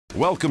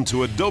Welcome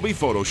to Adobe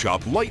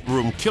Photoshop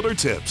Lightroom Killer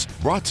Tips,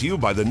 brought to you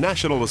by the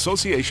National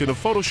Association of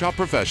Photoshop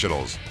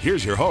Professionals.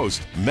 Here's your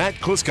host, Matt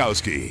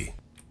Kliskowski.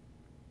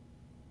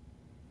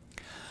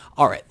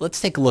 All right,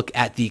 let's take a look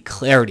at the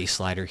clarity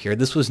slider here.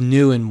 This was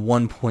new in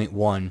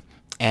 1.1,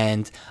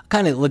 and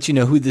kind of let you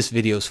know who this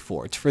video is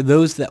for. It's for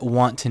those that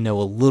want to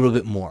know a little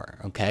bit more,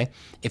 okay?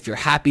 If you're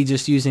happy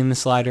just using the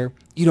slider,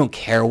 you don't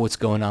care what's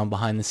going on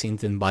behind the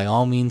scenes, then by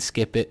all means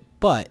skip it.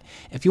 But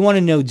if you want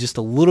to know just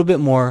a little bit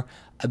more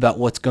about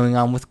what's going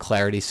on with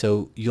clarity,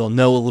 so you'll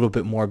know a little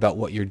bit more about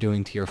what you're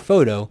doing to your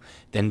photo,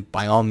 then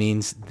by all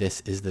means,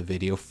 this is the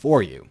video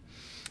for you.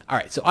 All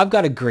right, so I've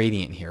got a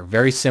gradient here,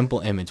 very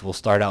simple image. We'll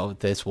start out with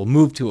this. We'll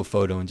move to a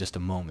photo in just a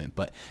moment,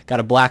 but got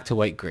a black to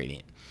white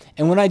gradient.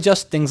 And when I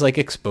adjust things like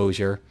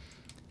exposure,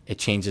 it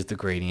changes the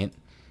gradient.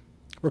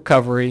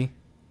 Recovery,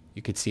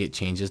 you could see it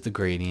changes the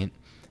gradient.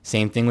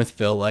 Same thing with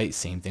fill light,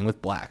 same thing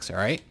with blacks, all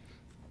right?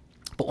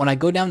 But when I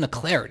go down to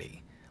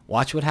clarity,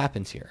 watch what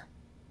happens here.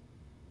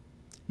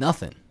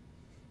 Nothing.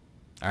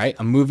 All right,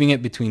 I'm moving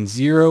it between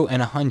 0 and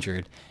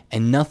 100,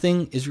 and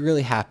nothing is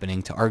really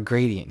happening to our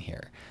gradient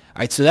here. All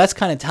right, so that's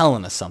kind of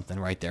telling us something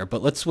right there.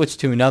 But let's switch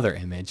to another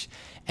image.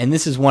 And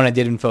this is one I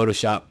did in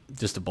Photoshop,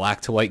 just a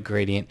black to white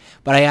gradient,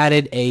 but I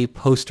added a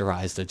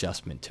posterized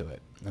adjustment to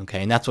it.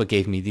 Okay, and that's what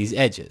gave me these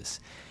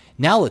edges.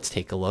 Now let's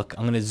take a look.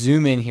 I'm going to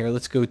zoom in here.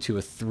 Let's go to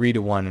a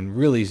 3:1 and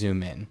really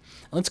zoom in.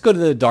 Let's go to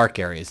the dark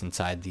areas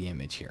inside the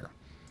image here.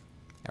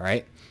 All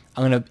right,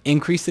 I'm going to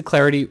increase the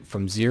clarity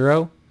from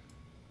 0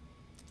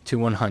 to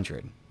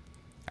 100.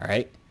 All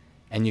right,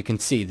 and you can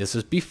see this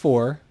is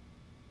before,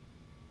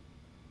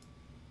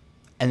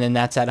 and then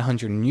that's at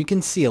 100, and you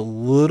can see a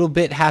little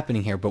bit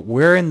happening here, but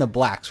we're in the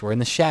blacks, we're in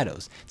the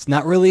shadows. It's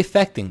not really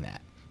affecting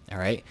that. All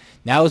right,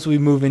 now as we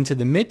move into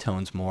the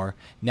midtones more,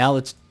 now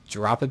let's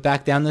drop it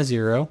back down to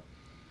 0,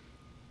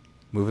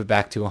 move it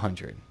back to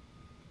 100.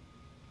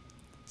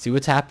 See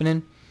what's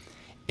happening?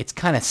 It's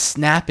kind of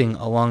snapping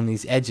along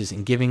these edges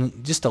and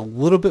giving just a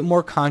little bit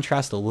more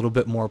contrast, a little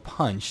bit more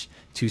punch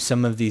to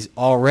some of these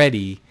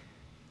already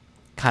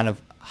kind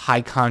of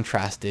high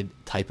contrasted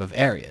type of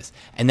areas.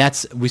 And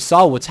we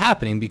saw what's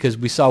happening because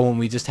we saw when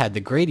we just had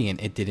the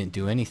gradient, it didn't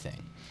do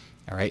anything.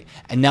 All right.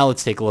 And now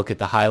let's take a look at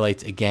the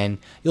highlights again.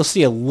 You'll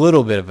see a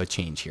little bit of a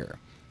change here,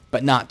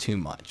 but not too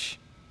much.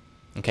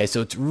 Okay,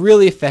 so it's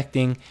really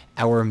affecting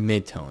our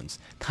midtones,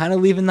 kind of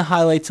leaving the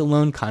highlights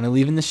alone, kind of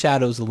leaving the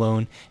shadows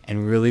alone,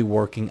 and really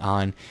working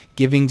on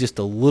giving just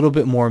a little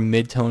bit more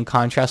midtone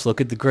contrast.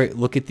 Look at the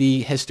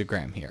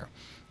histogram here.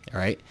 All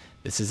right,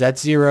 this is at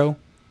 0,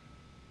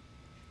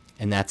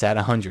 and that's at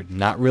 100.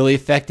 Not really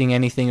affecting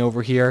anything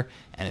over here,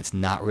 and it's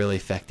not really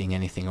affecting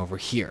anything over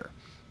here.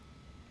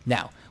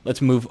 Now,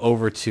 let's move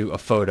over to a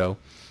photo,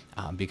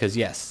 because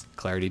yes,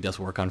 clarity does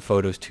work on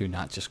photos too,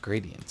 not just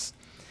gradients.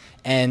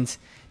 And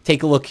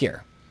take a look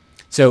here.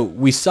 So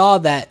we saw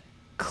that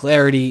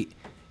clarity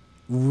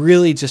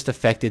really just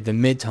affected the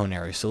midtone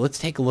area. So let's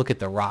take a look at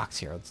the rocks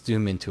here. Let's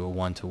zoom into a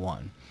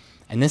 1:1.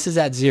 And this is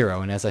at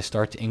 0, and as I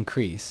start to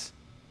increase,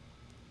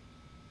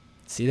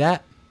 see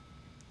that?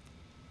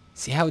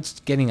 See how it's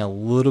getting a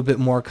little bit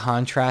more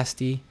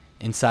contrasty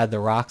inside the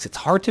rocks? It's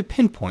hard to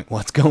pinpoint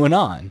what's going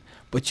on,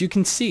 but you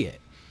can see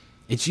it.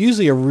 It's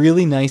usually a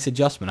really nice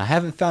adjustment. I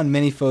haven't found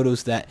many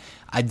photos that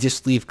I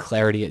just leave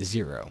clarity at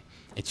 0.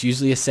 It's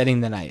usually a setting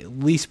that I at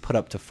least put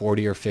up to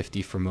 40 or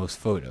 50 for most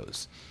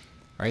photos.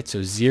 All right,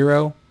 so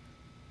 0,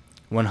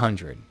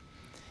 100.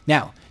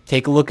 Now,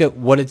 take a look at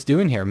what it's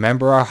doing here.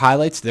 Remember our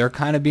highlights? They're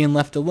kind of being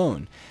left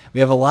alone. We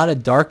have a lot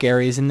of dark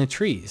areas in the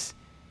trees.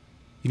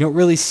 You don't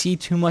really see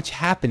too much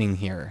happening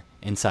here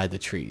inside the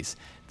trees.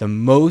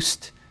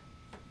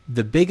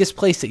 The biggest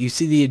place that you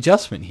see the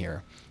adjustment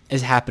here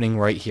is happening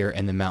right here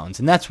in the mountains.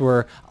 And that's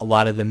where a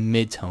lot of the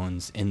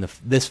midtones in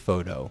this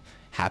photo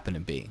happen to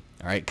be.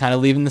 All right, kind of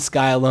leaving the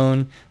sky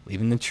alone,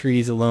 leaving the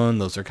trees alone.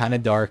 Those are kind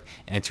of dark,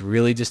 and it's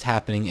really just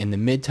happening in the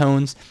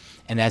midtones.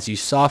 And as you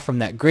saw from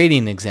that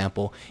gradient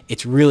example,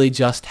 it's really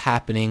just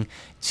happening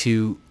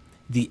to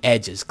the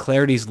edges.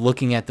 Clarity's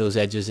looking at those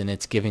edges, and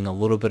it's giving a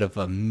little bit of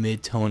a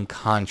midtone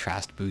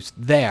contrast boost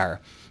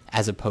there,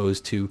 as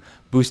opposed to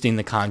boosting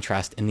the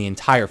contrast in the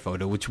entire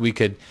photo, which we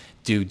could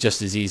do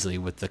just as easily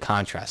with the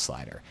contrast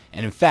slider.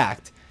 And in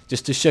fact,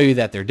 just to show you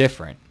that they're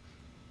different,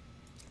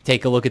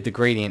 take a look at the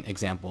gradient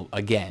example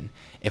again.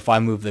 If I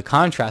move the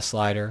contrast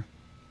slider,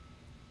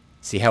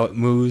 see how it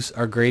moves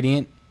our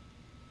gradient?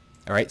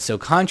 All right, so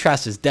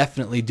contrast is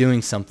definitely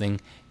doing something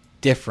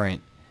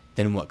different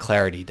than what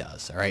clarity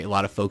does. All right, a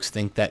lot of folks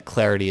think that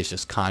clarity is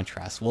just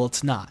contrast. Well,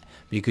 it's not,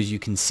 because you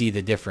can see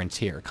the difference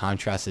here.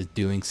 Contrast is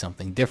doing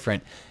something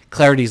different.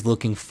 Clarity is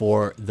looking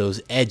for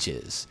those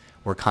edges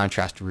where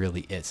contrast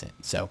really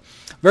isn't. So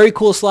very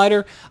cool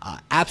slider.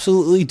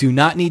 Absolutely do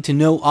not need to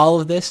know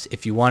all of this.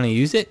 If you want to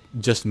use it,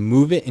 just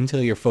move it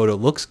until your photo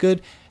looks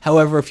good.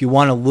 However, if you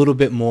want a little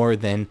bit more,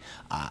 then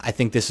I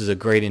think this is a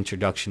great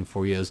introduction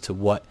for you as to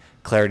what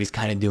clarity is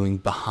kind of doing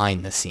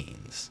behind the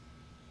scenes.